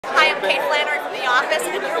am Kate Flannery from The Office,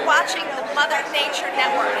 and you're watching the Mother Nature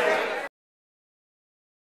Network.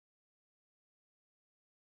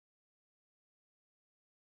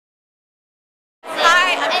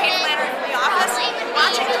 Hi, I'm Kate Flannery from The Office,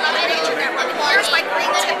 watching the Mother Nature Network. Here's my great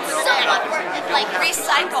tip.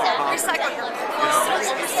 Recycle. Recycle your clothes,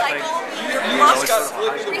 recycle your books,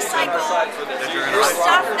 recycle your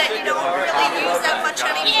stuff that you don't really use that much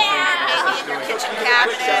anymore, maybe in your kitchen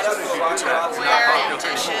cabinet, Tupperware,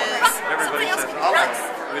 dishes, something else can be nice.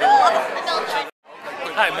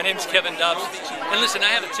 Hi, my name's Kevin Dobson. And listen,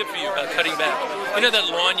 I have a tip for you about cutting back. You know that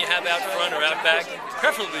lawn you have out front or out back?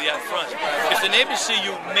 Preferably out front. If the neighbors see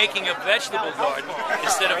you making a vegetable garden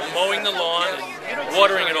instead of mowing the lawn and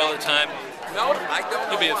watering it all the time,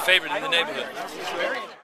 you'll be a favorite in the neighborhood.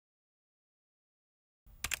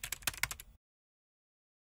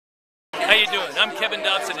 How you doing? I'm Kevin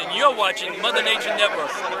Dobson, and you're watching Mother Nature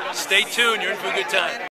Network. Stay tuned, you're in for a good time.